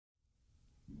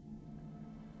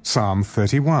Psalm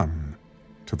 31,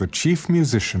 to the chief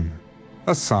musician,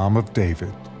 a psalm of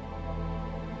David.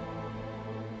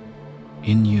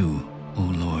 In you,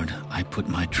 O Lord, I put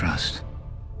my trust.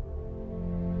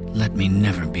 Let me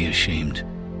never be ashamed.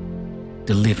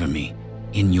 Deliver me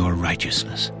in your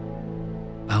righteousness.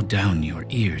 Bow down your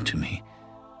ear to me.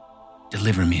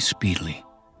 Deliver me speedily.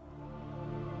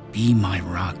 Be my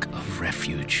rock of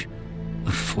refuge,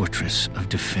 a fortress of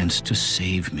defense to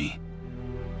save me.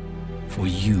 For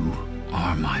you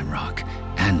are my rock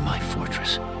and my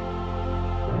fortress.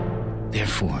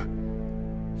 Therefore,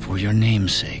 for your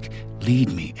name's sake, lead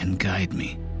me and guide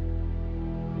me.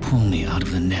 Pull me out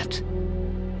of the net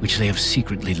which they have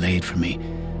secretly laid for me,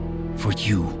 for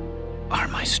you are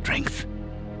my strength.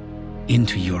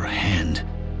 Into your hand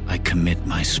I commit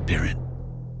my spirit.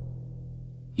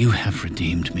 You have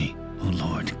redeemed me, O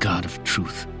Lord, God of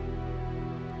truth.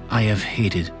 I have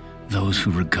hated those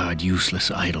who regard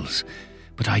useless idols,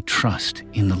 but I trust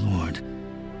in the Lord.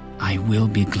 I will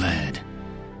be glad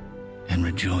and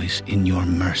rejoice in your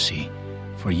mercy,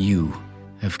 for you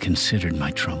have considered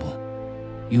my trouble.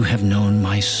 You have known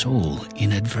my soul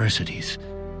in adversities,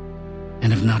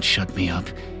 and have not shut me up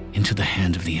into the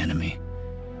hand of the enemy.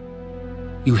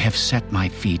 You have set my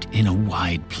feet in a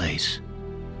wide place.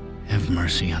 Have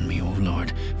mercy on me, O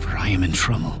Lord, for I am in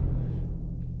trouble.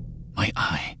 My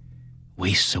eye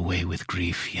wastes away with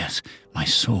grief, yes, my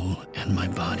soul and my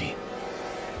body.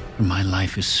 For my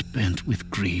life is spent with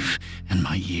grief, and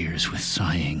my years with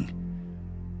sighing.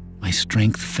 My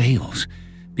strength fails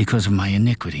because of my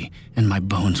iniquity, and my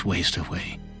bones waste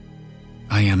away.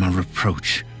 I am a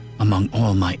reproach among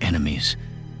all my enemies,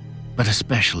 but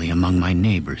especially among my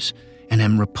neighbors, and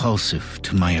am repulsive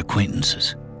to my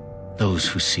acquaintances. Those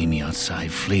who see me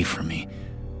outside flee from me.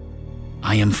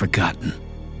 I am forgotten,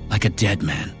 like a dead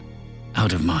man,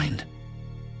 out of mind.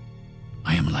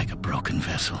 I am like a broken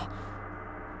vessel,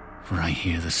 for I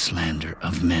hear the slander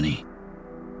of many.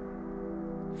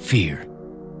 Fear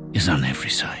is on every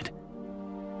side.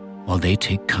 While they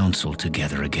take counsel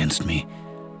together against me,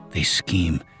 they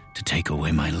scheme to take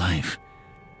away my life.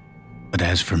 But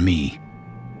as for me,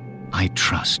 I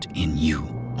trust in you,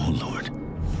 O Lord.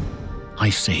 I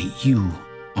say you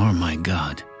are my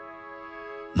God.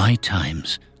 My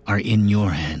times are in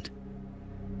your hand.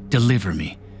 Deliver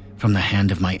me from the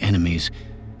hand of my enemies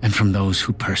and from those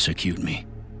who persecute me.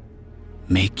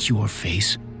 Make your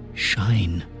face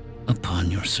shine upon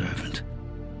your servant.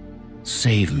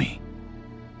 Save me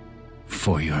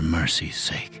for your mercy's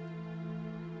sake.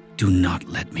 Do not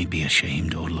let me be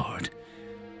ashamed, O Lord,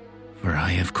 for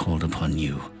I have called upon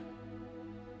you.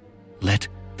 Let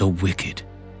the wicked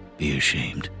be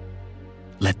ashamed.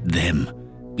 Let them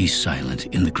be silent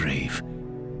in the grave.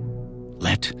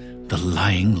 Let the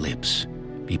lying lips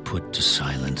be put to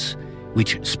silence,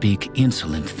 which speak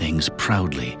insolent things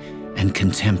proudly and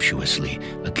contemptuously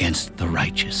against the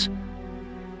righteous.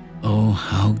 Oh,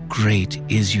 how great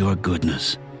is your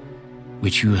goodness,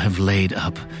 which you have laid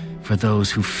up for those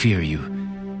who fear you,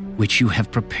 which you have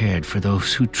prepared for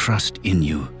those who trust in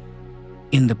you,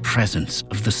 in the presence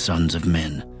of the sons of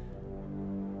men.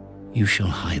 You shall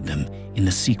hide them in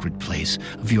the secret place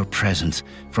of your presence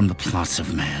from the plots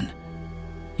of man.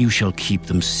 You shall keep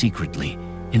them secretly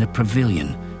in a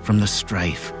pavilion from the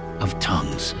strife of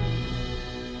tongues.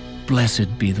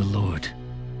 Blessed be the Lord,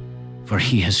 for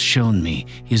he has shown me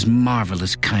his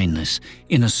marvelous kindness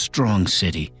in a strong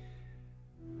city.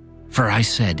 For I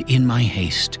said in my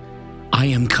haste, I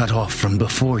am cut off from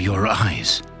before your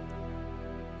eyes.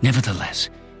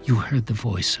 Nevertheless, you heard the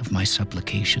voice of my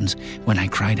supplications when I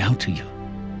cried out to you.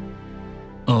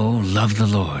 Oh, love the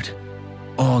Lord,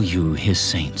 all you his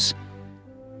saints.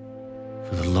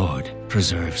 For the Lord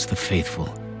preserves the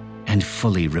faithful and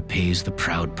fully repays the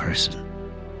proud person.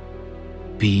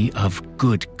 Be of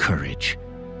good courage,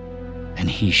 and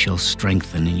he shall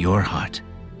strengthen your heart,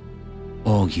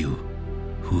 all you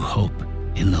who hope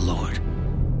in the Lord.